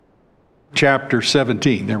chapter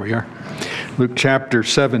 17. There we are. Luke chapter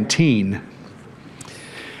 17.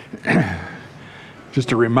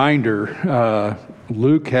 Just a reminder,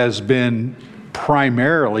 Luke has been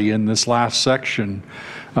primarily in this last section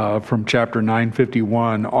from chapter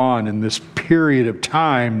 951 on in this period of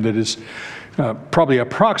time that is probably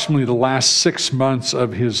approximately the last 6 months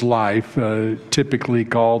of his life, typically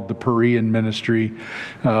called the Perean ministry,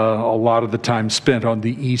 a lot of the time spent on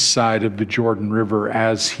the east side of the Jordan River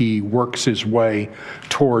as he works his way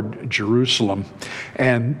toward Jerusalem.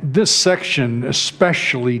 And this section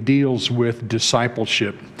especially deals with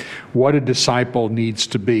discipleship, what a disciple needs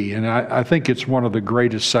to be. And I think it's one of the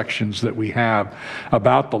greatest sections that we have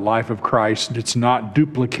about the life of Christ. It's not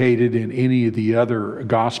duplicated in any of the other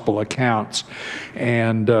gospel accounts.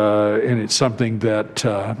 And it's something that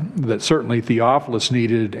certainly Theophilus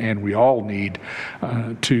needed, and we all need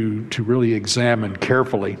to really examine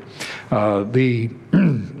carefully.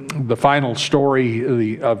 The final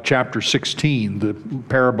story of chapter 16, the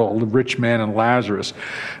parable of the rich man and Lazarus,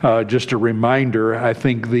 just a reminder. I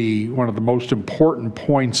think one of the most important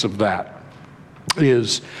points of that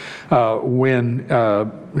is when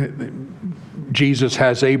Jesus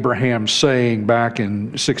has Abraham saying back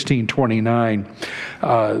in 1629,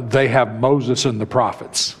 they have Moses and the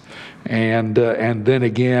prophets. And then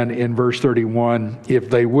again in verse 31, if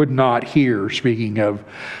they would not hear, speaking of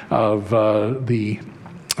the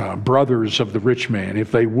brothers of the rich man,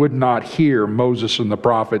 if they would not hear Moses and the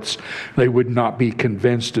prophets, they would not be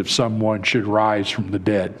convinced if someone should rise from the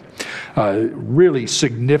dead. Really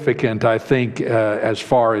significant, I think, as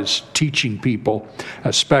far as teaching people,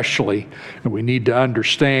 especially. And we need to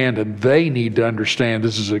understand, and they need to understand,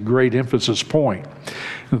 this is a great emphasis point,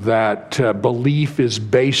 that belief is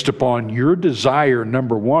based upon your desire,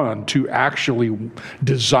 number one, to actually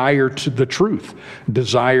desire to the truth,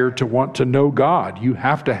 desire to want to know God. You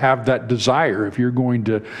have to have that desire if you're going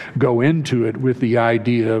to go into it with the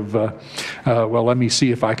idea of, well, let me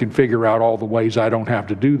see if I can figure out all the ways I don't have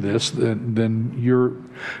to do this. Then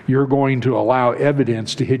you're going to allow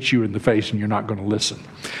evidence to hit you in the face, and you're not going to listen.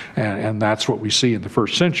 And that's what we see in the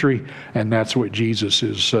first century, and that's what Jesus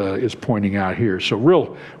is pointing out here. So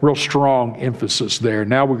real strong emphasis there.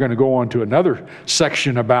 Now we're going to go on to another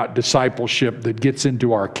section about discipleship that gets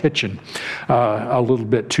into our kitchen a little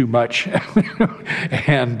bit too much,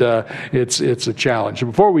 and it's a challenge.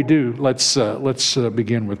 Before we do, let's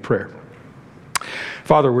begin with prayer.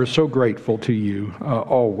 Father, we're so grateful to you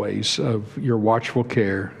always of your watchful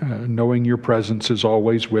care, knowing your presence is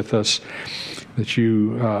always with us, that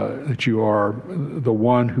you are the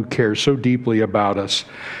one who cares so deeply about us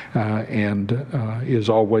and is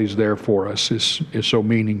always there for us, is so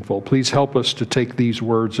meaningful. Please help us to take these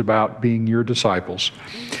words about being your disciples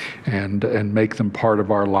and make them part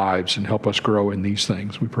of our lives and help us grow in these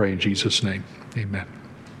things. We pray in Jesus' name. Amen.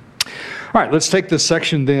 All right, let's take this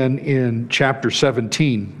section then in chapter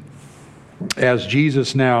 17 as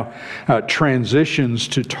Jesus now transitions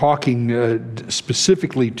to talking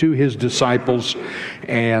specifically to his disciples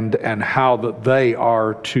and how that they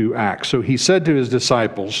are to act. So he said to his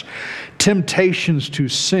disciples, "Temptations to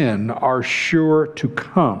sin are sure to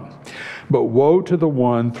come, but woe to the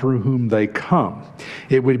one through whom they come.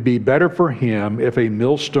 It would be better for him if a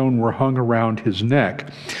millstone were hung around his neck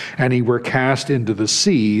and he were cast into the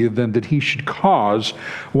sea than that he should cause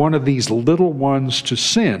one of these little ones to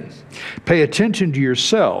sin. Pay attention to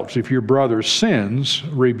yourselves. If your brother sins,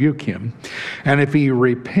 rebuke him. And if he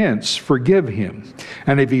repents, forgive him.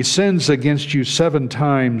 And if he sins against you 7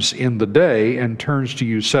 times in the day and turns to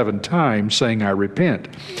you 7 times, saying, I repent,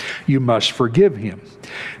 you must forgive him."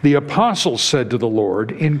 The apostles said to the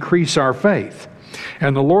Lord, "Increase our faith."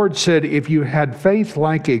 And the Lord said, "If you had faith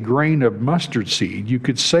like a grain of mustard seed, you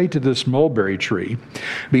could say to this mulberry tree,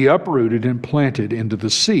 be uprooted and planted into the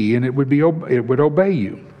sea, and it would obey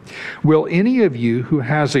you. Will any of you who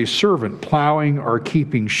has a servant plowing or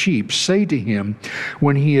keeping sheep say to him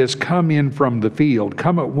when he has come in from the field,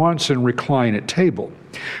 come at once and recline at table?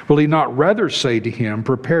 Will he not rather say to him,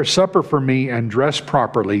 prepare supper for me and dress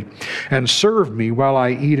properly and serve me while I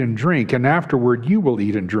eat and drink, and afterward you will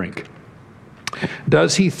eat and drink?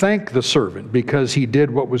 Does he thank the servant because he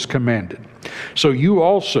did what was commanded? So you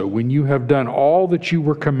also, when you have done all that you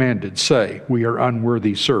were commanded, say, we are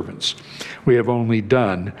unworthy servants. We have only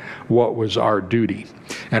done what was our duty."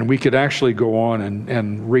 And we could actually go on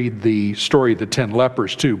and read the story of the 10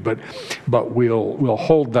 lepers too, but we'll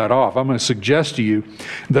hold that off. I'm going to suggest to you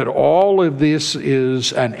that all of this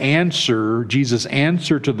is an answer, Jesus'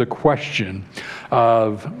 answer to the question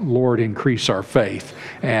of, Lord, increase our faith.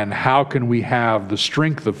 And how can we have the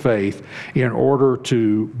strength of faith in order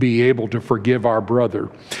to be able to forgive our brother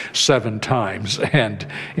 7 times, and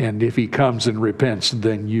if he comes and repents,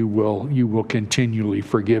 then you will continually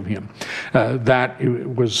forgive him. That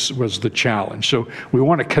was the challenge. So we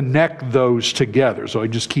want to connect those together. So I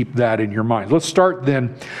just keep that in your mind. Let's start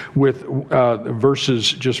then with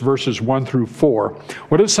verses 1 through 4.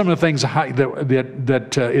 What are some of the things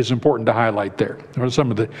that is important to highlight there? What are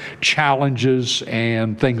some of the challenges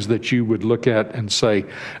and things that you would look at and say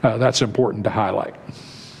that's important to highlight?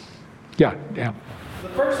 Yeah. The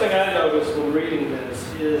first thing I noticed when reading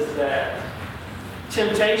this is that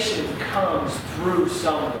temptation comes through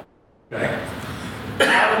someone. Okay.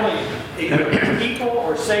 Not only either people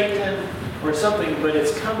or Satan or something, but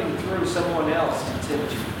it's coming through someone else to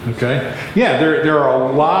tempt you. Okay. Yeah, there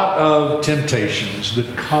are a lot of temptations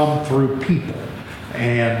that come through people.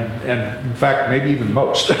 And in fact, maybe even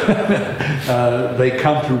most. They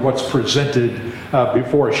come through what's presented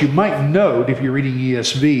before us. You might note, if you're reading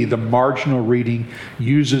ESV, the marginal reading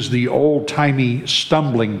uses the old-timey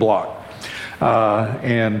stumbling block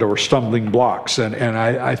or stumbling blocks. And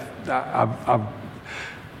I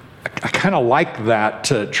kind of like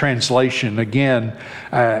that translation. Again,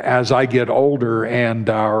 as I get older and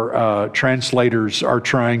our translators are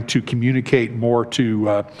trying to communicate more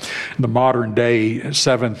to the modern day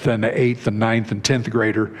 7th and 8th and 9th and 10th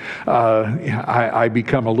grader, I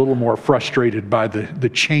become a little more frustrated by the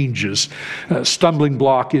changes. Stumbling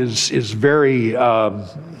block is very,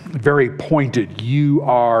 very pointed. You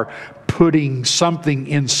are putting something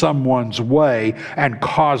in someone's way and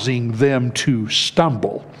causing them to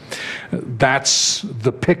stumble. That's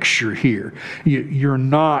the picture here. You're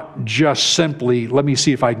not just simply, let me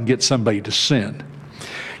see if I can get somebody to sin.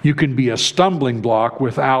 You can be a stumbling block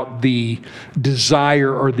without the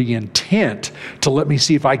desire or the intent to let me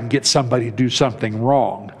see if I can get somebody to do something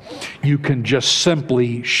wrong. You can just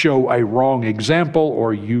simply show a wrong example,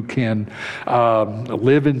 or you can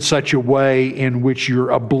live in such a way in which you're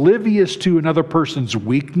oblivious to another person's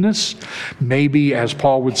weakness. Maybe, as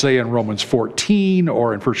Paul would say in Romans 14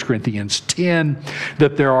 or in 1 Corinthians 10,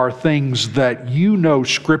 that there are things that you know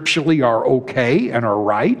scripturally are okay and are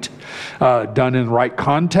right, done in right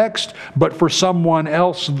context, but for someone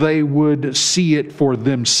else, they would see it for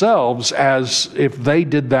themselves as if they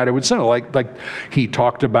did that, it would sound like he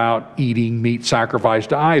talked about eating meat sacrificed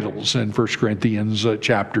to idols in 1 Corinthians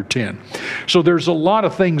chapter 10. So there's a lot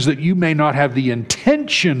of things that you may not have the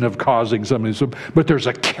intention of causing something, but there's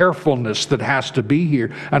a carefulness that has to be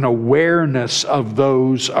here, an awareness of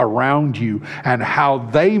those around you and how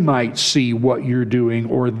they might see what you're doing,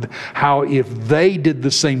 or how if they did the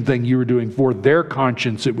same thing you were doing for their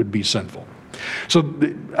conscience, it would be sinful. So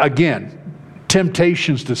again,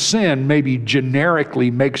 temptations to sin maybe generically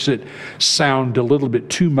makes it sound a little bit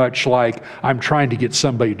too much like I'm trying to get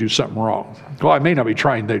somebody to do something wrong. Well, I may not be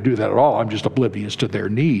trying to do that at all. I'm just oblivious to their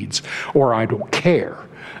needs, or I don't care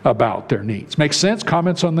about their needs. Make sense?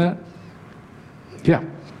 Comments on that? Yeah.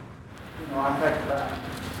 I think about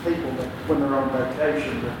people that when they're on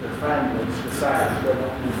vacation that their families decide they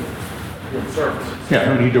don't need to give services. Yeah,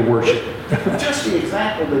 no need to worship. Just the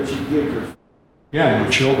example that you give your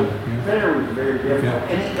your children. Yeah. very, very different. Yeah.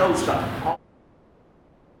 And it goes to all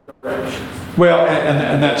generations. Well,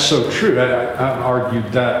 and that's so true. I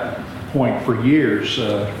argued that point for years.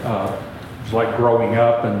 It's like growing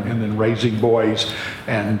up and then raising boys,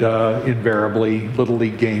 and invariably Little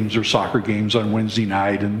League games or soccer games on Wednesday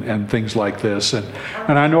night and things like this. And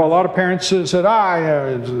I know a lot of parents said,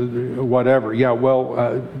 whatever. Yeah,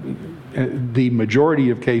 well, the majority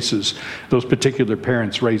of cases, those particular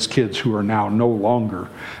parents raise kids who are now no longer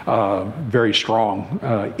very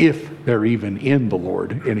strong, if they're even in the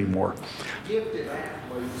Lord anymore. Gifted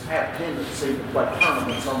athletes have tendency to play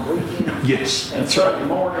tournaments on weekends. Yes, and that's Sunday right.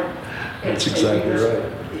 morning. That's And exactly you just-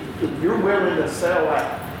 right. If you're willing to sell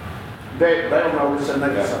out, they'll notice and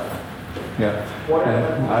they decide. Yeah. Whatever.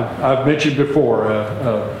 And I've mentioned before,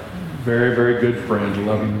 a very, very good friend,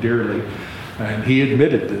 love him dearly, and he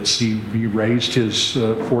admitted this. He raised his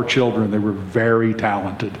 4 children. They were very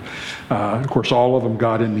talented. Of course, all of them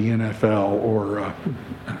got in the NFL, or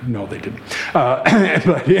no, they didn't.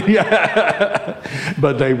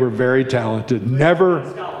 But they were very talented.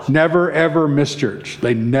 Never, ever missed church.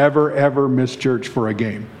 They never, ever missed church for a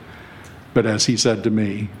game. But as he said to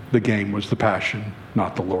me, the game was the passion,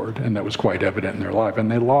 not the Lord. And that was quite evident in their life. And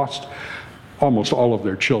they lost almost all of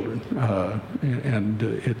their children. And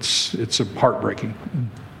it's heartbreaking.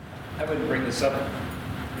 I wouldn't bring this up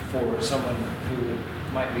for someone who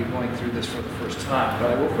might be going through this for the first time,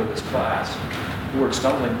 but I will for this class. The word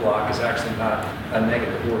stumbling block is actually not a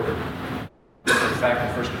negative word. In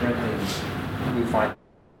fact, in 1 Corinthians, we find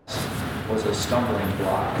was a stumbling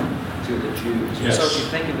block to to the Jews. Yes. So if you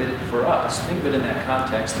think of it for us, think of it in that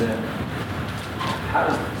context, then how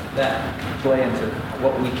does that play into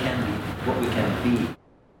what we can be, what we can be? In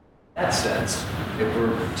that sense, if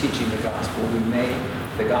we're teaching the gospel,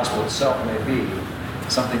 the gospel itself may be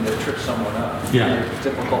something that trips someone up. Yeah. It's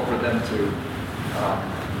difficult for them to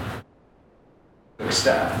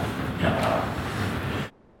accept. Yeah.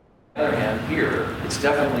 On the other hand, here, it's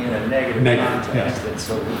definitely in a negative context, and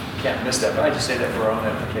so we can't miss that. But I just say that for our own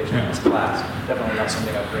edification in this class. Definitely not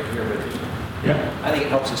something I bring here with you. Yeah. I think it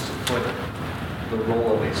helps us to put the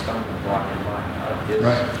role of a stumbling block in mind.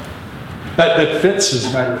 Right. That fits as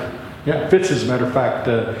a matter of fact,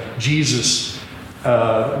 Jesus,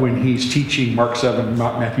 when he's teaching, Mark 7,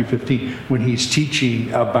 Matthew 15, when he's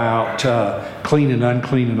teaching about clean and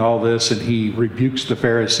unclean and all this, and he rebukes the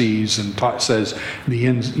Pharisees and says the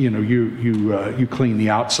ends, you clean the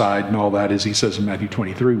outside and all that, as he says in Matthew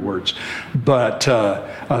 23 words. But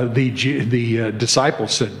the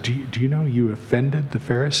disciples said, do you know you offended the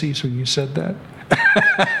Pharisees when you said that?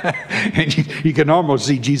 And you can almost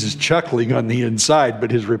see Jesus chuckling on the inside,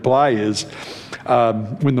 but his reply is,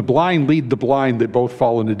 when the blind lead the blind, they both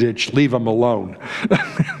fall in a ditch. Leave them alone.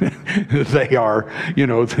 They are,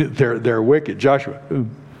 they're wicked. Joshua. Do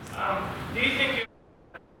you think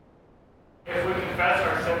if we confess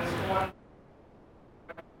our sins to one?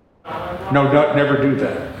 No, never do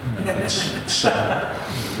that. That's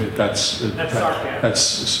sarcasm.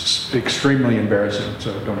 That's extremely embarrassing,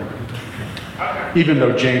 so don't ever do that. Okay. Even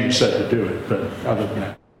though James said to do it, but other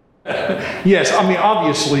than that. Yes, I mean,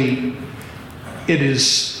 obviously, it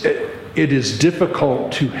is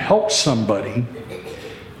difficult to help somebody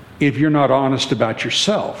if you're not honest about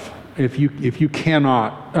yourself. If you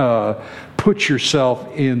cannot put yourself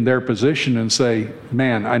in their position and say,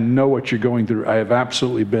 man, I know what you're going through. I have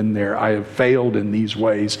absolutely been there. I have failed in these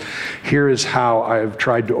ways. Here is how I have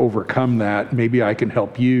tried to overcome that. Maybe I can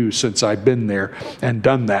help you since I've been there and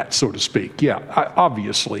done that, so to speak. Yeah,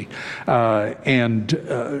 obviously.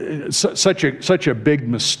 Such a big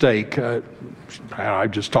mistake. I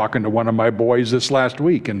was just talking to one of my boys this last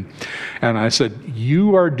week, and I said,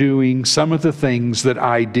 you are doing some of the things that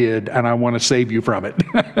I did, and I want to save you from it.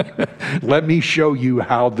 Let me show you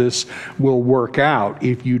how this will work out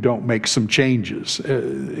if you don't make some changes.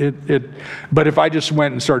 But if I just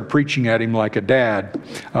went and started preaching at him like a dad,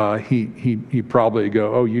 he'd probably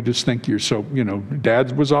go, oh, you just think you're so,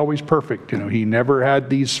 Dad was always perfect. He never had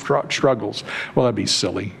these struggles. Well, that'd be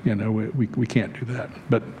silly. We can't do that.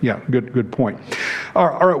 But yeah, good point.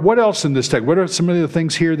 All right, what else in this text? What are some of the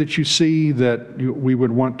things here that you see that we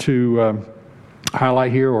would want to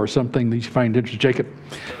highlight here, or something that you find interesting? Jacob?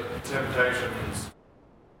 Temptations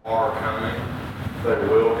are coming. They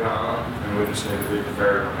will come, and we just need to be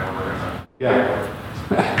prepared whenever we're going to.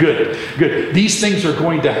 Yeah. Good. These things are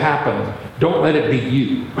going to happen. Don't let it be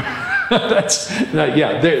you.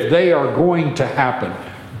 They are going to happen.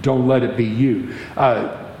 Don't let it be you.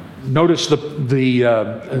 Notice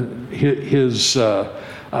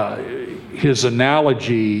his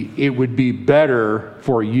analogy. It would be better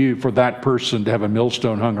for that person to have a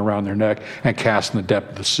millstone hung around their neck and cast in the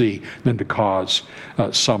depth of the sea than to cause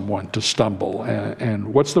someone to stumble.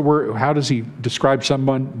 And what's the word? How does he describe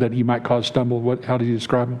someone that he might cause stumble? How does he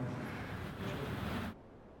describe them?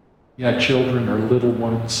 Yeah, children or little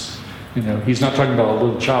ones. He's not talking about a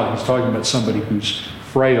little child. He's talking about somebody who's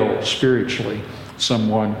frail spiritually.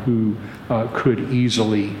 Someone who could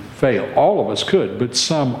easily fail. All of us could, but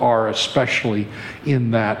some are especially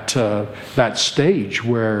in that stage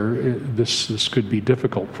where this could be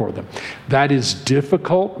difficult for them. That is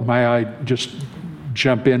difficult. May I just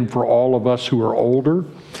jump in for all of us who are older?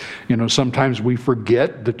 Sometimes we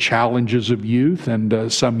forget the challenges of youth, and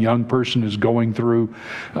some young person is going through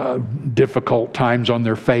difficult times on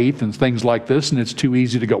their faith and things like this, and it's too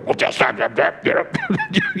easy to go, well, just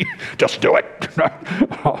do it,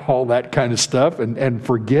 all that kind of stuff, and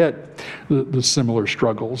forget the similar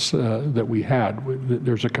struggles that we had.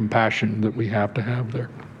 There's a compassion that we have to have there.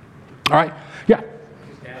 All right, yeah.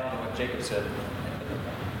 And on what Jacob said,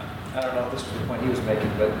 I don't know if this was the point he was making,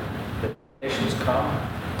 but the temptations come.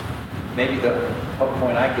 Maybe the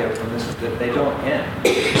point I get from this is that they don't end.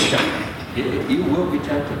 You will be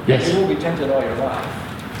tempted. Yes. You will be tempted all your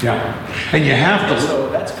life. Yeah. And you have to. So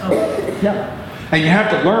that's coming. Yeah. And you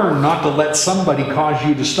have to learn not to let somebody cause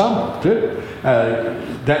you to stumble, too.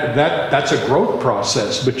 That's a growth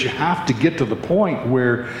process, but you have to get to the point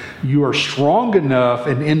where you are strong enough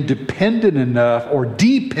and independent enough or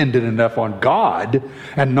dependent enough on God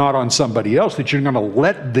and not on somebody else that you're going to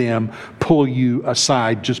let them pull you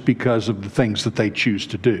aside just because of the things that they choose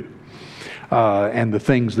to do. and the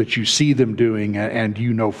things that you see them doing, and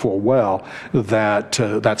you know full well that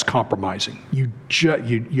that's compromising. You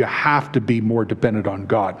have to be more dependent on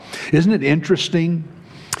God. Isn't it interesting?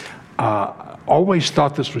 Always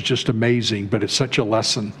thought this was just amazing, but it's such a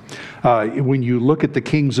lesson. When you look at the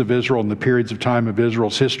kings of Israel and the periods of time of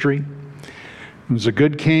Israel's history, it was a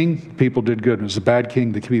good king, people did good. It was a bad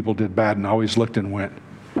king, the people did bad, and always looked and went.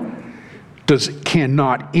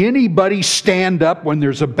 Cannot anybody stand up when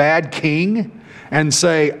there's a bad king and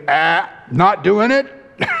say, not doing it?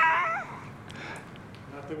 Not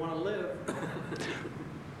if they want to live.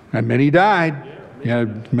 And many died. Yeah,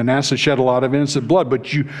 Manasseh shed a lot of innocent blood, but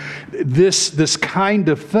this kind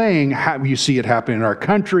of thing, you see it happen in our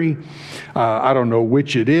country. I don't know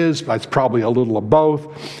which it is. It's probably a little of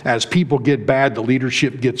both. As people get bad, the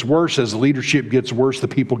leadership gets worse. As the leadership gets worse, the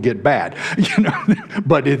people get bad.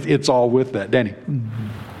 But it's all with that. Danny.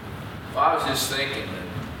 Well, I was just thinking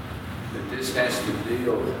that this has to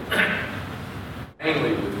deal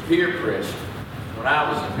mainly with peer pressure. When I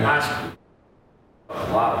was in high school,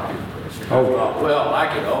 a lot of peer pressure. Oh. I thought, well,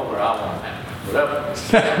 I get over, I won't have to put up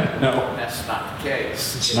with it. No. That's not the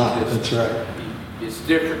case. It's not. That's right. It's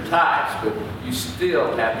different types, but you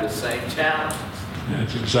still have the same challenges.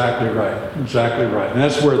 That's exactly right. Exactly right. And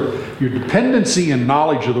that's where your dependency and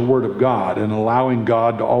knowledge of the Word of God and allowing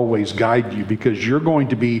God to always guide you, because you're going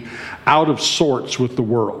to be out of sorts with the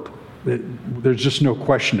world. There's just no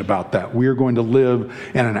question about that. We are going to live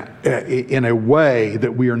in a way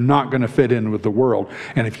that we are not going to fit in with the world.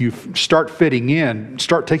 And if you start fitting in,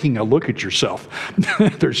 start taking a look at yourself.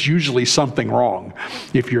 There's usually something wrong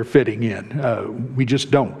if you're fitting in. We just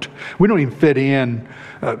don't. We don't even fit in.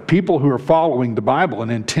 People who are following the Bible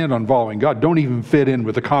and intent on following God don't even fit in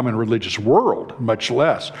with the common religious world, much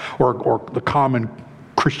less, or the common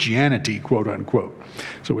Christianity, quote unquote.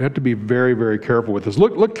 So we have to be very, very careful with this.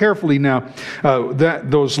 Look carefully now.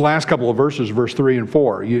 Those last couple of verses, verse 3 and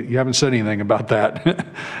 4. You haven't said anything about that.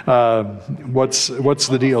 What's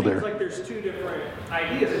the deal there? Seems like there's two different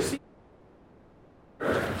ideas.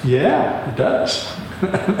 Yeah, it does.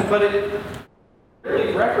 But it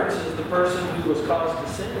really references the person who was caused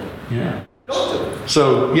to sin. Yeah. Go to it.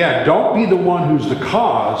 So, yeah, don't be the one who's the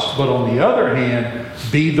cause, but on the other hand,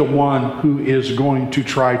 be the one who is going to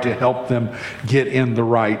try to help them get in the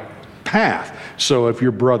right path. So if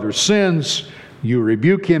your brother sins, you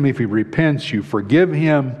rebuke him. If he repents, you forgive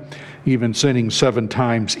him. Even sinning 7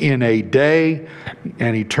 times in a day,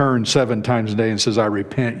 and he turns 7 times a day and says, I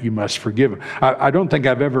repent, you must forgive him. I don't think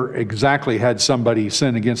I've ever exactly had somebody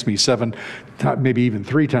sin against me 7, maybe even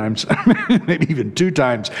 3 times, maybe even 2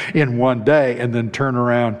 times in one day, and then turn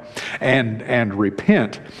around and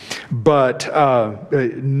repent. But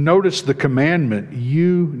notice the commandment,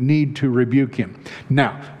 you need to rebuke him.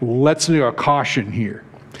 Now, let's do a caution here.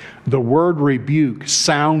 The word rebuke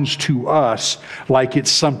sounds to us like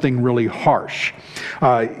it's something really harsh.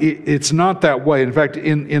 It's not that way. In fact,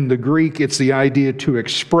 in the Greek, it's the idea to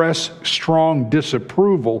express strong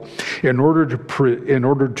disapproval in order to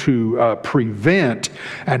prevent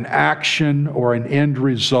an action or an end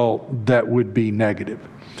result that would be negative.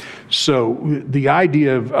 So the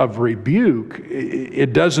idea of rebuke,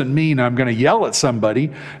 it doesn't mean I'm going to yell at somebody.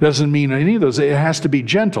 It doesn't mean any of those. It has to be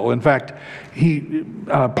gentle. In fact,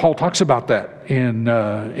 Paul talks about that in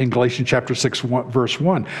Galatians chapter 6, verse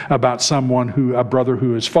 1, about a brother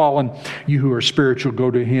who has fallen. You who are spiritual, go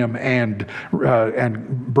to him and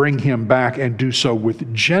bring him back, and do so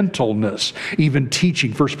with gentleness. Even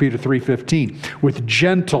teaching, 1 Peter 3:15, with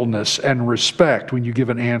gentleness and respect when you give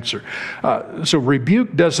an answer. So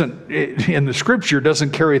rebuke in the scripture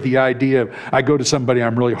doesn't carry the idea of I go to somebody,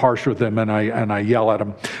 I'm really harsh with them, and I yell at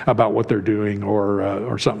them about what they're doing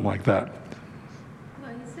or something like that.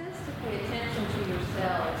 Well, he says to pay attention to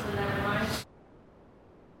yourselves, and that reminds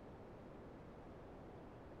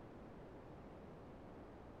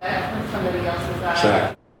that's when somebody else is out.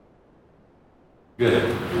 Exactly. Good.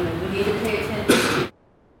 We need to pay attention.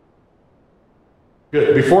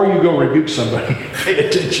 Good. Before you go rebuke somebody, pay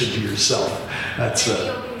attention to yourself. That's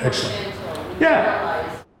excellent.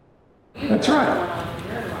 Yeah. That's right.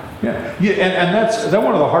 Yeah. And that's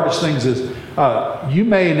one of the hardest things is you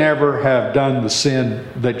may never have done the sin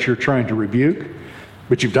that you're trying to rebuke,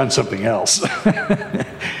 but you've done something else.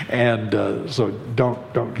 And so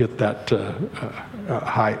don't get that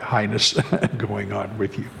highness going on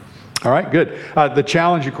with you. All right, good. The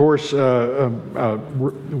challenge, of course,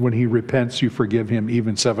 when he repents, you forgive him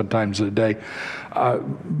even 7 times a day.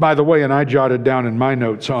 By the way, and I jotted down in my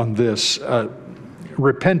notes on this,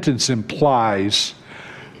 repentance implies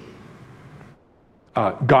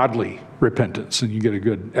godly repentance. And you get a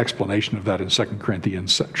good explanation of that in 2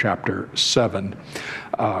 Corinthians chapter 7.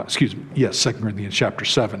 2 Corinthians chapter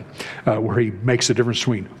 7, where he makes the difference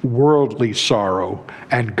between worldly sorrow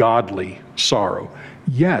and godly sorrow.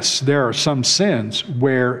 Yes, there are some sins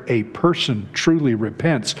where a person truly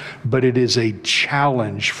repents, but it is a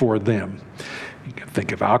challenge for them. You can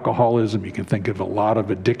think of alcoholism, you can think of a lot of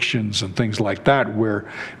addictions and things like that,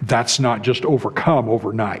 where that's not just overcome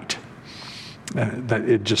overnight. That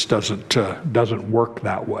it just doesn't work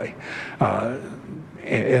that way.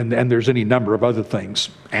 And there's any number of other things,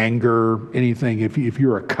 anger, anything. If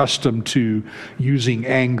you're accustomed to using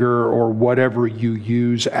anger or whatever you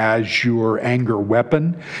use as your anger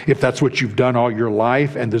weapon, if that's what you've done all your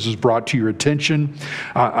life and this is brought to your attention,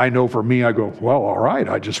 I know for me, I go, well, all right,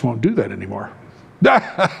 I just won't do that anymore.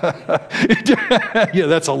 Yeah,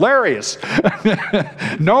 that's hilarious.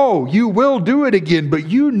 No, you will do it again, but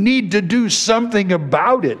you need to do something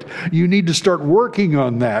about it. You need to start working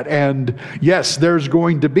on that. And yes, there's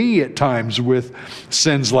going to be at times with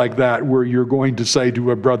sins like that where you're going to say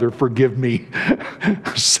to a brother, forgive me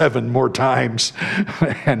 7 more times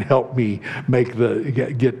and help me make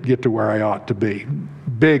get to where I ought to be.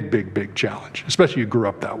 Big challenge, especially if you grew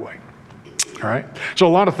up that way. All right. So a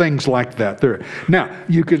lot of things like that there. Now,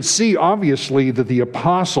 you can see obviously that the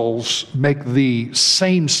apostles make the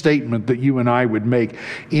same statement that you and I would make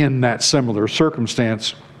in that similar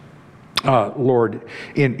circumstance. Lord,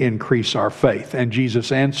 increase our faith. And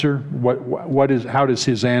Jesus' answer, how does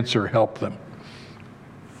his answer help them?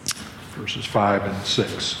 Verses 5 and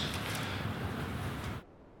 6.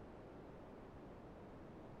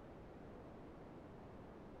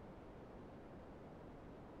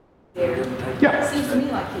 It seems to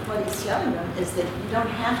me like what he's telling them is that you don't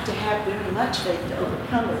have to have very much faith to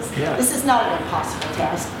overcome this. Yeah. This is not an impossible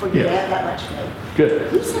task for you to have that much faith.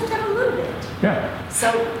 Good. You just have to have a little bit. Yeah.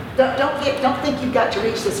 So don't think you've got to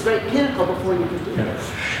reach this great pinnacle before you can do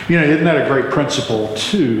this. You know, isn't that a great principle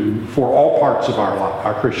too for all parts of our life,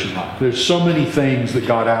 our Christian life? There's so many things that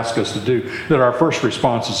God asks us to do that our first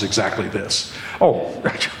response is exactly this. Oh,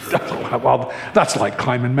 well, that's like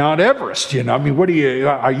climbing Mount Everest. You know, I mean,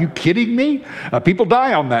 are you kidding me? People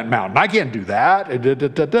die on that mountain. I can't do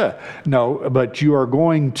that. No, but you are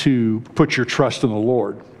going to put your trust in the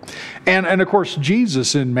Lord. And of course,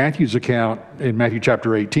 Jesus in Matthew's account, in Matthew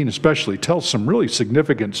chapter 18 especially, tells some really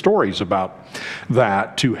significant stories about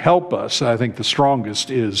that to help us. I think the strongest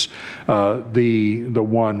is the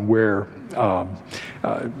one where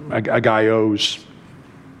a guy owes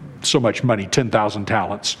so much money, 10,000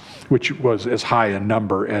 talents, which was as high a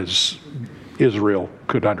number as Israel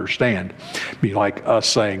could understand. It'd be like us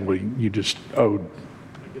saying, well, you just owed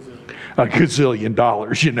a gazillion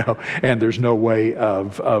dollars, you know, and there's no way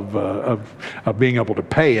of being able to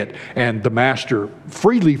pay it. And the master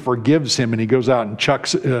freely forgives him, and he goes out and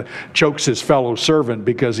chokes his fellow servant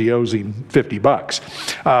because he owes him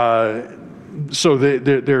 $50. So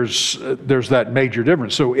there's that major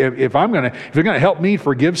difference. So if you're going to help me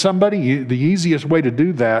forgive somebody, the easiest way to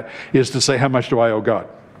do that is to say, how much do I owe God?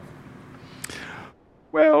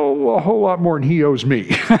 Well, a whole lot more than he owes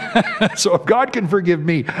me. So if God can forgive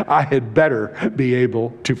me, I had better be able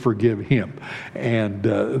to forgive him. And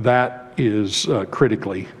that is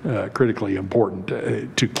critically important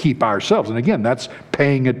to keep ourselves. And again, that's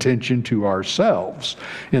paying attention to ourselves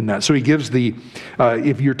in that. So he gives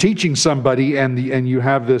if you're teaching somebody and you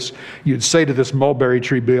have this, you'd say to this mulberry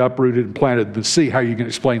tree, be uprooted and planted in the sea, how are you going to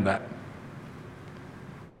explain that?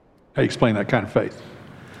 How do you explain that kind of faith?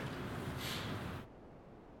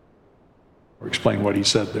 Or explain what he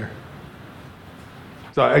said there.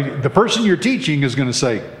 So the person you're teaching is going to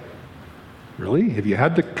say, really? If you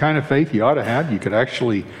had the kind of faith you ought to have, you could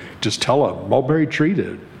actually just tell a mulberry tree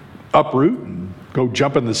to uproot and go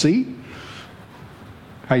jump in the sea?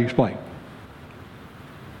 How do you explain?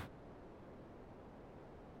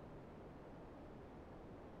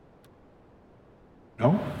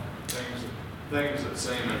 No? Things that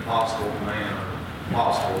seem impossible to man are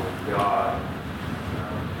possible to God.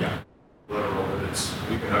 Yeah. Literal, that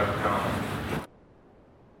you can overcome.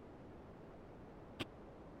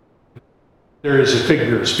 There is a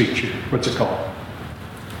figure of speech here. What's it called?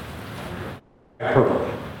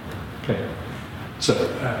 Hyperbole. Okay. So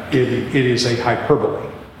it is a hyperbole.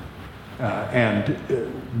 And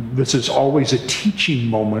this is always a teaching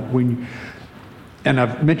moment and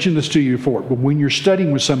I've mentioned this to you before, but when you're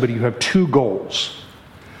studying with somebody, you have 2 goals.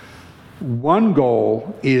 One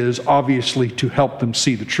goal is obviously to help them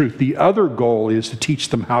see the truth. The other goal is to teach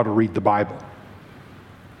them how to read the Bible.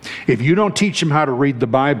 If you don't teach them how to read the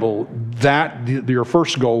Bible, your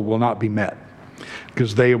first goal will not be met.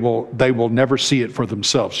 because they will never see it for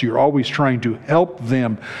themselves. You're always trying to help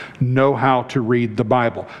them know how to read the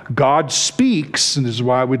Bible. God speaks, and this is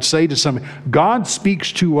why I would say to somebody, God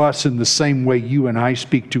speaks to us in the same way you and I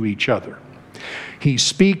speak to each other. He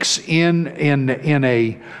speaks in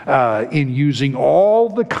using all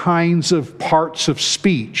the kinds of parts of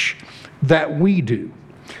speech that we do.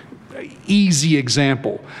 Easy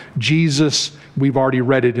example, Jesus, we've already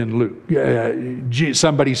read it in Luke.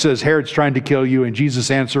 Somebody says, Herod's trying to kill you, and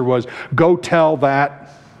Jesus' answer was, go tell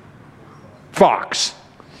that fox.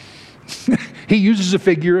 He uses a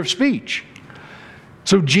figure of speech.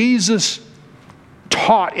 So Jesus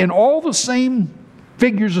taught in all the same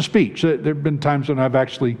figures of speech. There have been times when I've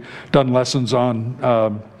actually done lessons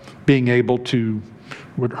on being able to,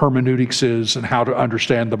 what hermeneutics is and how to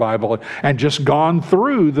understand the Bible, and just gone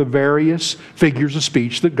through the various figures of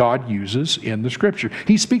speech that God uses in the Scripture.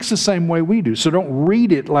 He speaks the same way we do, so don't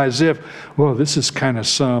read it as if, well, this is kind of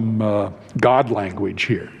some God language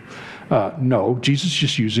here. No, Jesus is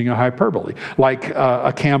just using a hyperbole, like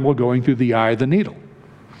a camel going through the eye of the needle.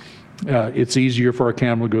 It's easier for a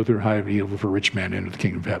camel to go through the eye of the needle than for a rich man into the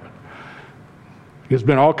kingdom of heaven. There's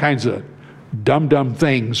been all kinds of dumb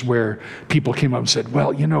things where people came up and said,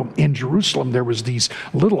 well, you know, in Jerusalem there was these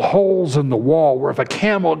little holes in the wall where if a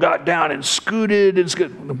camel got down and scooted,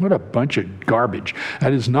 what a bunch of garbage.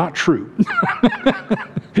 That is not true.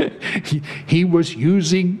 he was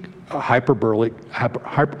using a hyperbolic.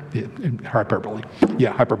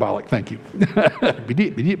 Yeah, hyperbolic. Thank you.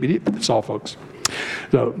 That's all, folks.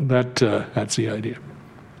 So that's the idea.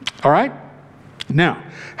 All right. Now,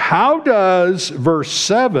 how does verse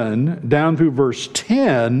 7 down through verse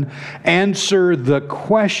 10 answer the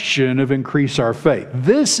question of increase our faith?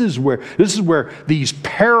 This is where these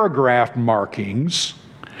paragraph markings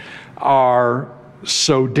are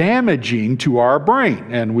so damaging to our brain.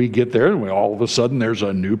 And we get there and all of a sudden there's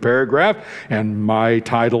a new paragraph and my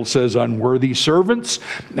title says unworthy servants,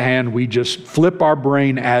 and we just flip our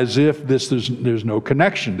brain as if there's no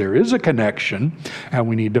connection. There is a connection and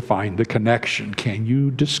we need to find the connection. Can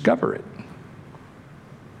you discover it?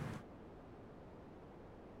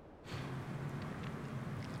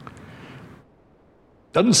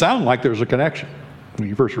 Doesn't sound like there's a connection when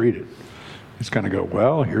you first read it. It's kind of go,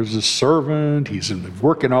 well, here's this servant, he's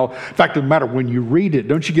working all. In fact, no matter when you read it,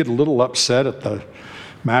 don't you get a little upset at the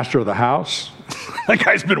master of the house? That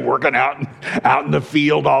guy's been working out in the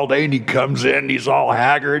field all day, and he comes in, he's all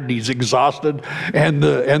haggard, and he's exhausted, and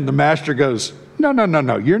the master goes,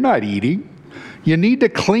 no, you're not eating. You need to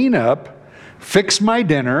clean up, fix my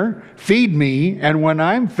dinner, feed me, and when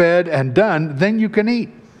I'm fed and done, then you can eat.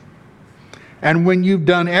 And when you've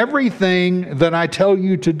done everything that I tell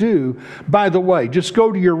you to do, by the way, just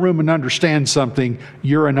go to your room and understand something.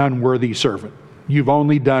 You're an unworthy servant. You've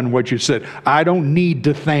only done what you said. I don't need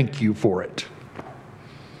to thank you for it.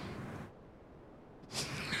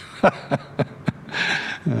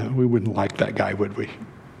 We wouldn't like that guy, would we?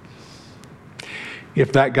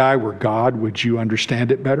 If that guy were God, would you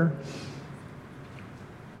understand it better?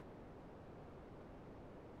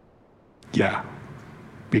 Yeah.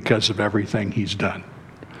 Because of everything he's done.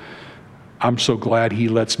 I'm so glad he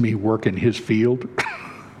lets me work in his field.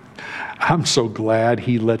 I'm so glad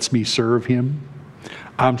he lets me serve him.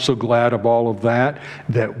 I'm so glad of all of that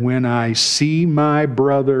when I see my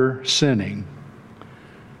brother sinning,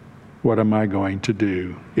 what am I going to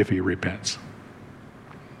do if he repents?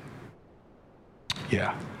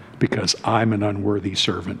 Yeah, because I'm an unworthy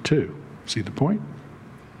servant too. See the point?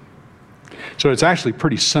 So it's actually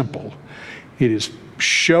pretty simple. It is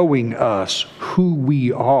showing us who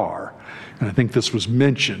we are. And I think this was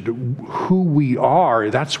mentioned. Who we are,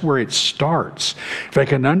 that's where it starts. If I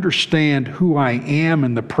can understand who I am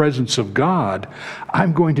in the presence of God,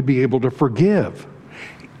 I'm going to be able to forgive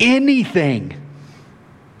anything.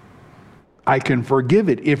 I can forgive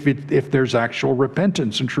it if there's actual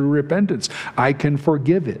repentance and true repentance. I can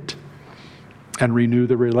forgive it and renew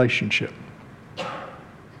the relationship.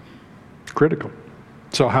 Critical.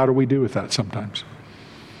 So how do we do with that sometimes?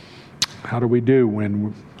 How do we do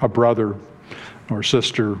when a brother or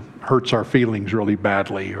sister hurts our feelings really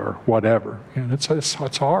badly or whatever? And it's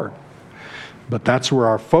hard. But that's where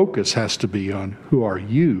our focus has to be on who are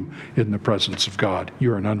you in the presence of God.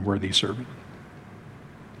 You're an unworthy servant.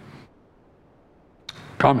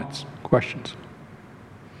 Comments? Questions?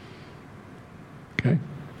 Okay.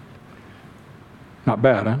 Not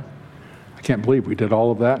bad, huh? I can't believe we did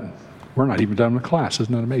all of that and we're not even done with class.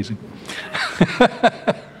 Isn't that amazing?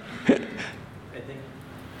 I think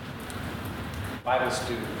Bible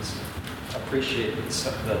students appreciate the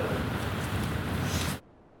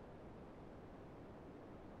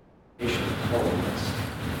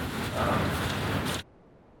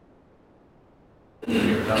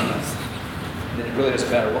done, then it really doesn't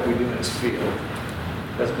matter what we do in this field.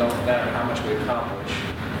 It doesn't matter how much we accomplish,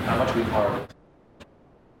 how much we harvest.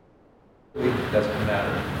 It doesn't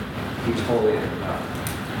matter. He's holy and enough.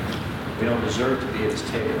 We don't deserve to be at his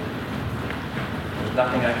table. There's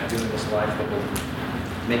nothing I can do in this life that will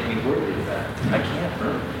make me worthy of that. I can't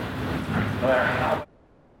earn it. No matter how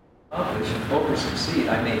accomplish and hope or succeed,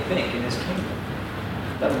 I may think, in his kingdom.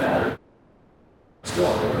 Doesn't matter.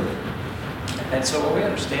 Still unworthy. And so when we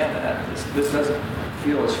understand that, this doesn't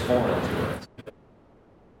feel as foreign to us.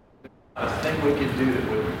 Not a thing we can do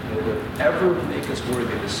that would ever make us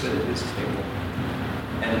worthy to sit at his table.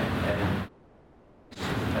 And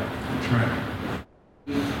That's right.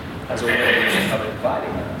 as a way of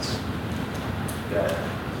inviting us that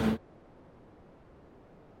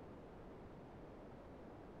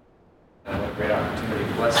and what a great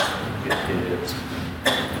opportunity, blessing it is.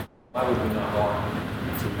 Why would we not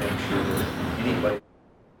want to make sure that anybody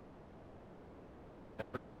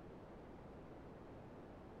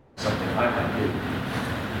something I might do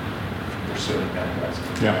pursuing that blessing?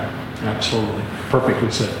 Yeah, absolutely.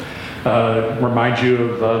 Perfectly said. Remind you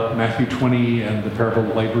of Matthew 20 and the parable of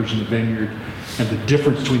the laborers in the vineyard and the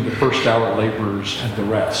difference between the first hour laborers and the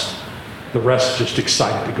rest. The rest just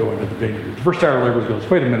excited to go into the vineyard. The first hour laborers goes,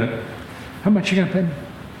 wait a minute, how much you going to pay me?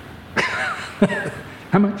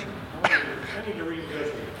 How much? I need to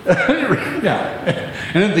revisit.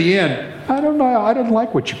 Yeah. And at the end, I don't know, I didn't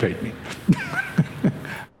like what you paid me. I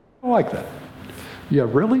don't like that. Yeah,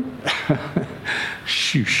 really?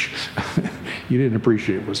 Shoosh. You didn't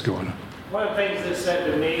appreciate what's going on. One of the things that said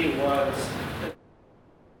to me was,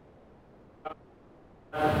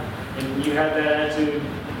 and you had that attitude,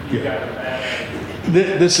 you got a bad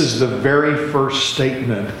attitude. This is the very first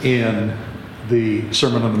statement in the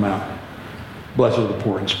Sermon on the Mount. Blessed are the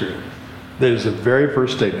poor in spirit. That is the very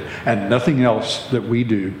first statement. And nothing else that we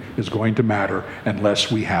do is going to matter unless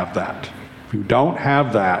we have that. If you don't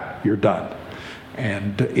have that, you're done.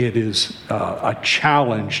 And it is a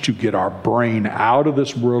challenge to get our brain out of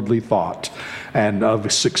this worldly thought and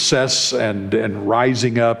of success and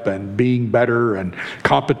rising up and being better and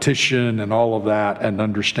competition and all of that, and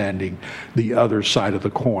understanding the other side of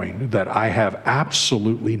the coin, that I have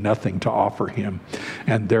absolutely nothing to offer him.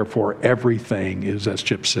 And therefore everything is, as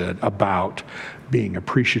Chip said, about being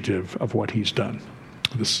appreciative of what he's done.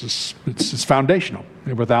 It's foundational.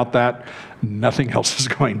 Without that, nothing else is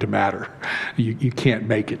going to matter. You can't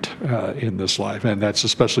make it in this life, and that's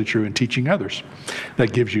especially true in teaching others.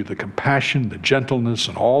 That gives you the compassion, the gentleness,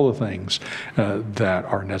 and all the things that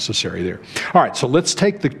are necessary there. All right, so let's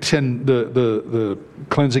take the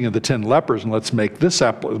cleansing of the 10 lepers, and let's make this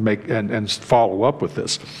and follow up with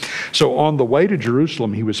this. So on the way to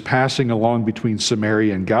Jerusalem, he was passing along between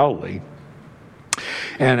Samaria and Galilee.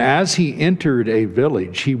 And as he entered a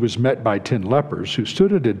village, he was met by 10 lepers who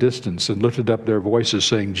stood at a distance and lifted up their voices,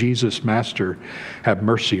 saying, Jesus, Master, have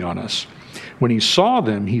mercy on us. When he saw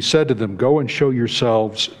them, he said to them, Go and show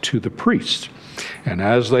yourselves to the priest. And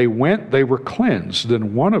as they went, they were cleansed.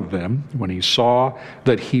 Then one of them, when he saw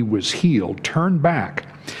that he was healed, turned back,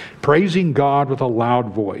 praising God with a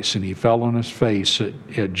loud voice, and he fell on his face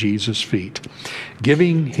at Jesus' feet,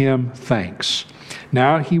 giving him thanks.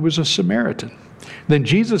 Now he was a Samaritan. Then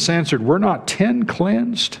Jesus answered, Were not 10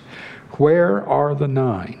 cleansed? Where are the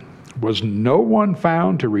 9? Was no one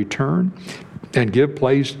found to return and give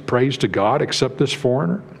praise to God except this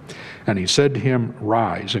foreigner? And he said to him,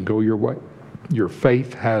 Rise and go your way. Your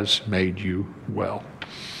faith has made you well.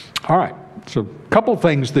 All right, so a couple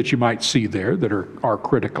things that you might see there that are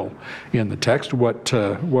critical in the text. What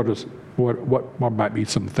might be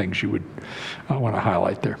some things you would want to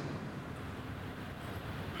highlight there?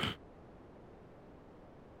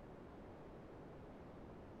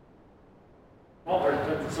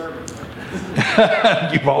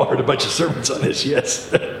 You've all heard a bunch of sermons on this,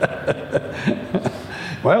 yes.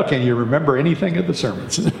 Well, can you remember anything of the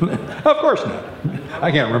sermons? Of course not.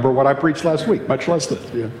 I can't remember what I preached last week, much less this.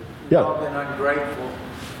 Yeah. We've all been ungrateful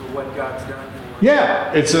for what God's done for us.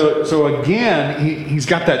 Yeah, it's so again, he's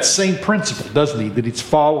got that same principle, doesn't he, that he's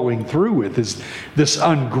following through with. Is this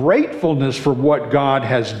ungratefulness for what God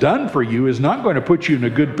has done for you is not going to put you in a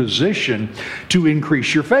good position to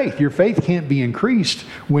increase your faith. Your faith can't be increased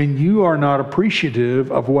when you are not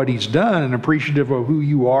appreciative of what he's done and appreciative of who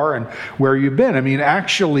you are and where you've been. I mean,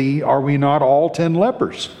 actually, are we not all 10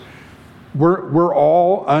 lepers? We're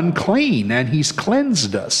all unclean, and he's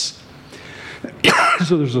cleansed us.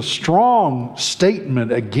 So there's a strong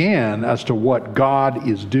statement again as to what God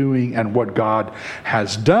is doing and what God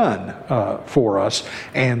has done for us.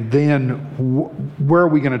 And then where are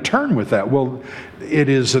we going to turn with that? Well, it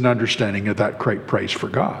is an understanding of that great praise for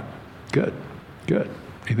God. Good, good.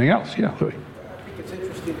 Anything else? Yeah, Louis. I think it's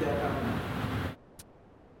interesting that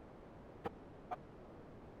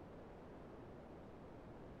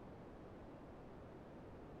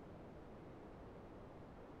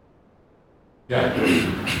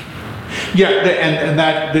Yeah, and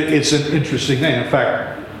that it's an interesting thing. In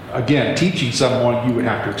fact, again, teaching someone, you would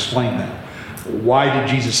have to explain that. Why did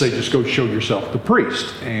Jesus say, just go show yourself to the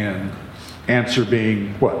priest? And answer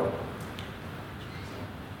being what?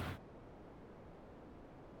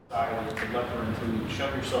 The leper until you show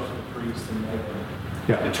yourself to the priest and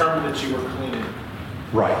they Yeah. determine that you were clean.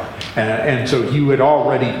 Right. And so you had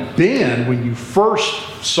already been, when you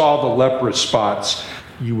first saw the leprous spots,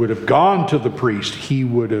 you would have gone to the priest. He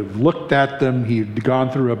would have looked at them. He had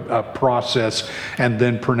gone through a process and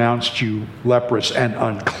then pronounced you leprous and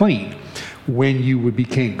unclean. When you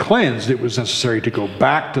became cleansed, it was necessary to go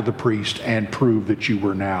back to the priest and prove that you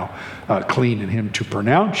were now clean, and him to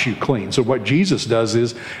pronounce you clean. So what Jesus does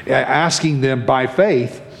is asking them by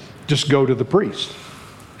faith, just go to the priest.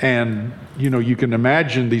 And, you can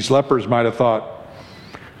imagine these lepers might have thought,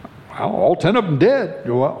 well, all 10 of them did.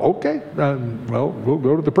 Well, okay, we'll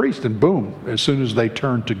go to the priest, and boom, as soon as they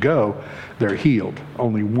turn to go, they're healed.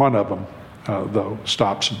 Only one of them, though,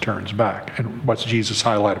 stops and turns back. And what's Jesus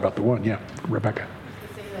highlight about the one? Yeah, Rebecca.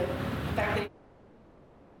 The fact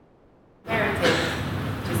that heritage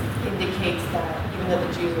just indicates that even though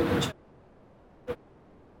the Jews were the chosen,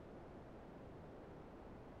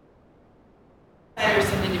 outsiders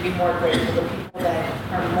tended to be more grateful to people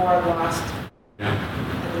that are more lost. And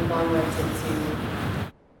the long runs into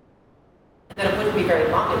that it wouldn't be very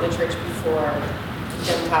long in the church before the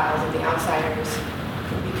Gentiles and the outsiders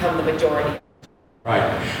become the majority. Right.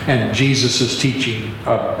 And Jesus is teaching,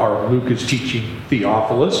 or Luke is teaching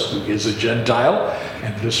Theophilus, who is a Gentile,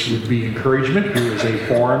 and this would be encouragement, who is a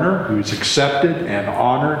foreigner, who is accepted and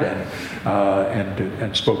honored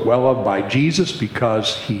and spoke well of by Jesus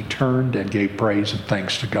because he turned and gave praise and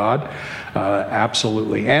thanks to God.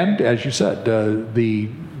 Absolutely. And as you said,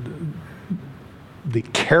 the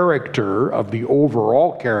character of the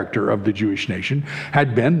overall character of the Jewish nation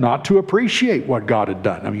had been not to appreciate what God had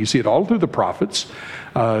done. I mean, you see it all through the prophets.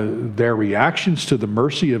 Their reactions to the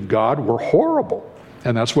mercy of God were horrible.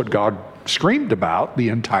 And that's what God screamed about the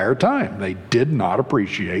entire time. They did not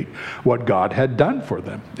appreciate what God had done for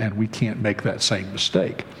them. And we can't make that same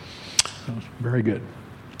mistake. Very good.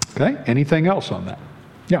 Okay, anything else on that?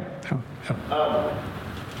 Yeah.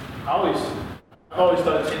 I've always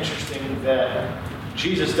thought it's interesting that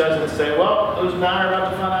Jesus doesn't say, well, those 9 are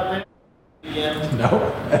about to find out there again. No.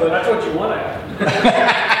 But that's what you want to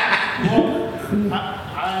Well,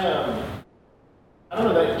 I don't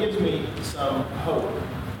know, that gives me some hope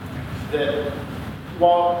that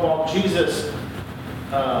while Jesus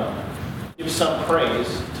gives some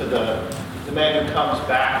praise to the man who comes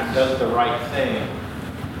back and does the right thing,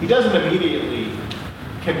 he doesn't immediately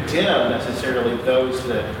condemn necessarily those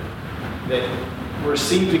that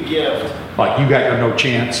receive the gift. Like you got no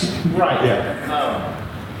chance. Right.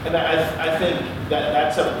 Yeah. And I think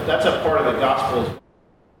that's a part of the gospel.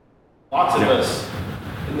 Lots of us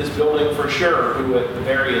in this building, for sure, who at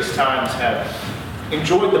various times have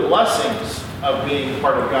enjoyed the blessings of being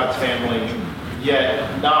part of God's family,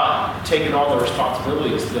 yet not taken on the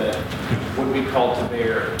responsibilities that would be called to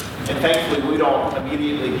bear. And thankfully, we don't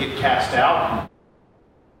immediately get cast out,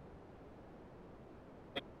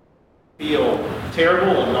 feel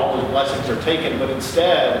terrible, and all those blessings are taken, but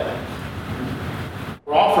instead,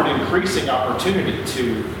 we're offered increasing opportunity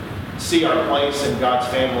to see our place in God's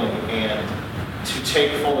family and to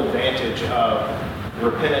take full advantage of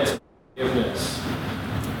repentance and forgiveness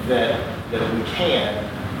that we can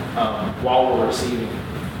while we're receiving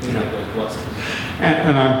any of those blessings.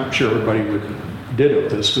 And I'm sure everybody would ditto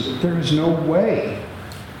this, but there is no way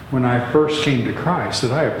when I first came to Christ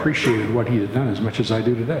that I appreciated what he had done as much as I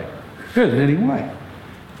do today. There isn't any way.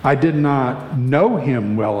 I did not know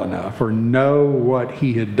him well enough or know what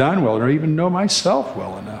he had done well, or even know myself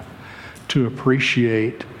well enough to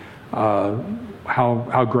appreciate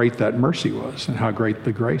how great that mercy was and how great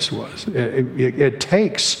the grace was. It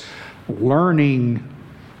takes learning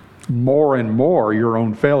more and more your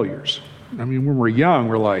own failures. I mean, when we're young,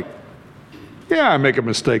 we're like, yeah, I make a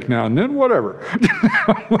mistake now and then, whatever.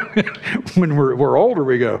 When we're older,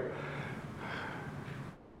 we go,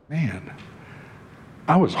 man,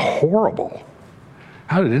 I was horrible.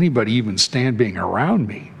 How did anybody even stand being around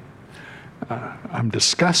me? I'm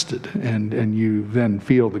disgusted. And you then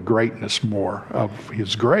feel the greatness more of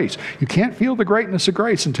his grace. You can't feel the greatness of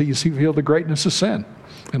grace until you feel the greatness of sin.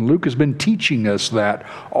 And Luke has been teaching us that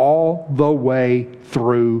all the way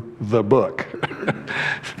through the book.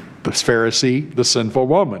 The Pharisee, the sinful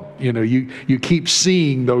woman. You keep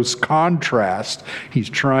seeing those contrasts. He's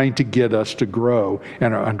trying to get us to grow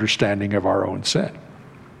in our understanding of our own sin.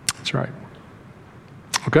 That's right.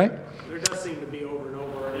 Okay? There does seem to be over and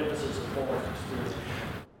over an emphasis of holiness.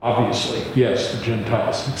 Obviously, yes, the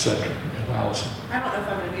Gentiles, etc. Allison. I don't know if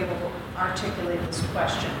I'm going to be able to articulate this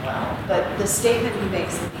question well, but the statement he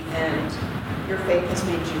makes at the end, your faith has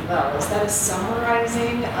made you well, is that a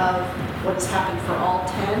summarizing of what has happened for all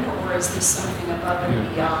 10, or is this something above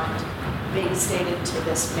and beyond being stated to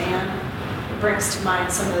this man? It brings to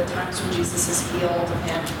mind some of the times when Jesus is healed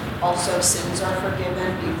and also sins are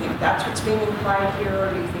forgiven. Do you think that's what's being implied here,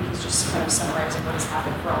 or do you think he's just kind of summarizing what has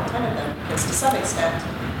happened for all 10 of them? Because to some extent,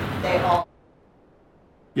 they all...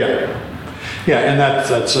 Yeah, and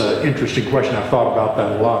that's an interesting question. I've thought about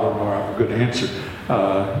that a lot. I don't know if I have a good answer.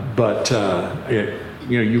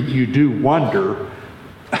 You do wonder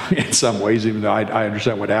in some ways, even though I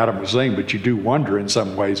understand what Adam was saying, but you do wonder in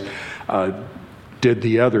some ways, did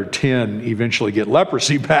the other 10 eventually get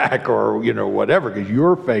leprosy back or, whatever, because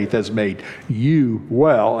your faith has made you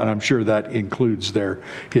well, and I'm sure that includes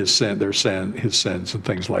his sins and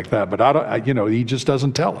things like that. But he just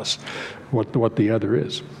doesn't tell us what the other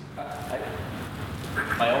is.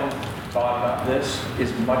 My own thought about this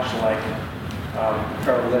is much like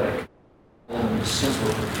paralytic. His sins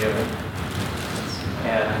were forgiven.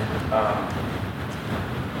 And,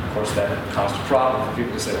 of course, that caused a problem for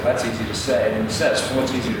people to say, well, that's easy to say. And he says, well,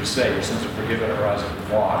 what's easier to say? Your sins are forgiven, arise up and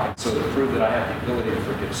walk. And so to prove that I have the ability to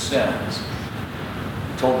forgive sins,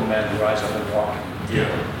 he told the man to rise up and walk.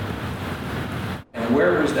 And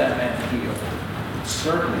where was that man healed?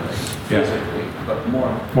 Certainly physically, but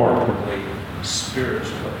more importantly,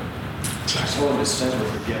 spiritually. I told him his sins were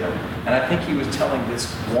forgiven. And I think he was telling this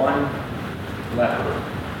one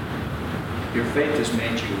leper, your faith has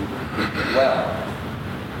made you well.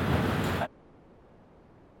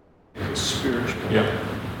 It was spiritual.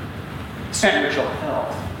 Spiritual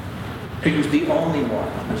health. He was the only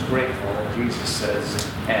one who was grateful that Jesus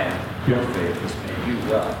says, and your faith has made you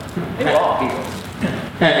well. They were all healed.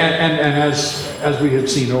 And as we have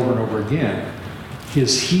seen over and over again,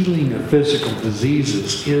 his healing of physical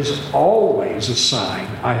diseases is always a sign.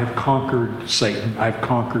 I have conquered Satan. I've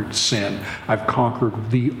conquered sin. I've conquered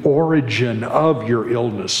the origin of your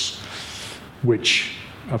illness, which,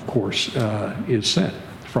 of course, is sin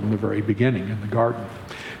from the very beginning in the garden.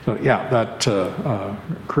 So, that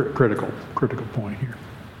critical point here.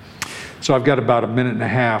 So I've got about a minute and a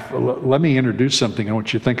half. Let me introduce something I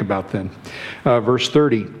want you to think about then. Verse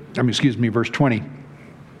 20.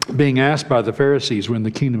 Being asked by the Pharisees when the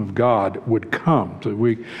kingdom of God would come. So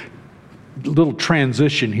little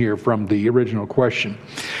transition here from the original question.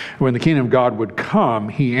 When the kingdom of God would come,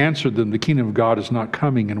 he answered them, the kingdom of God is not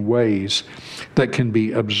coming in ways that can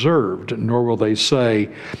be observed, nor will they say,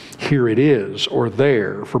 here it is, or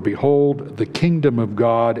there. For behold, the kingdom of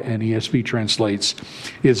God, and ESV translates,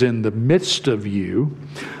 is in the midst of you.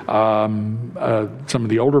 Some of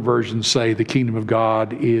the older versions say the kingdom of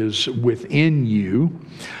God is within you.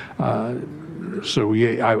 So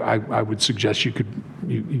I would suggest you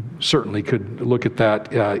certainly could look at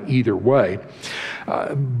that either way.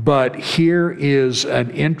 But here is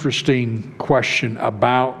an interesting question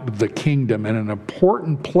about the kingdom and an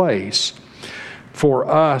important place for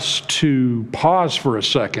us to pause for a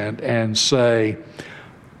second and say,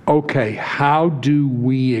 okay, how do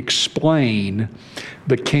we explain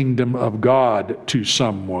the kingdom of God to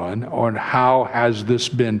someone, or how has this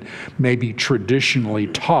been maybe traditionally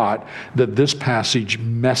taught that this passage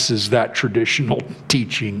messes that traditional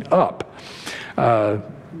teaching up?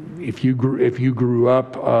 If you grew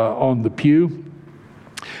up on the pew,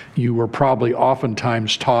 you were probably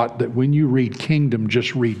oftentimes taught that when you read kingdom,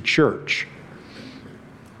 just read church.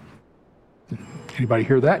 Anybody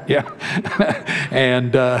hear that? Yeah.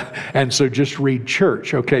 And so just read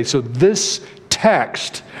church. Okay, so this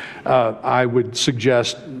text, I would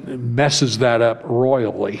suggest, messes that up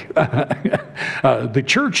royally. The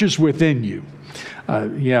church is within you. I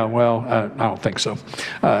don't think so.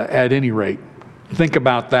 At any rate, think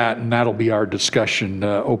about that, and that'll be our discussion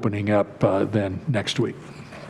opening up then next week.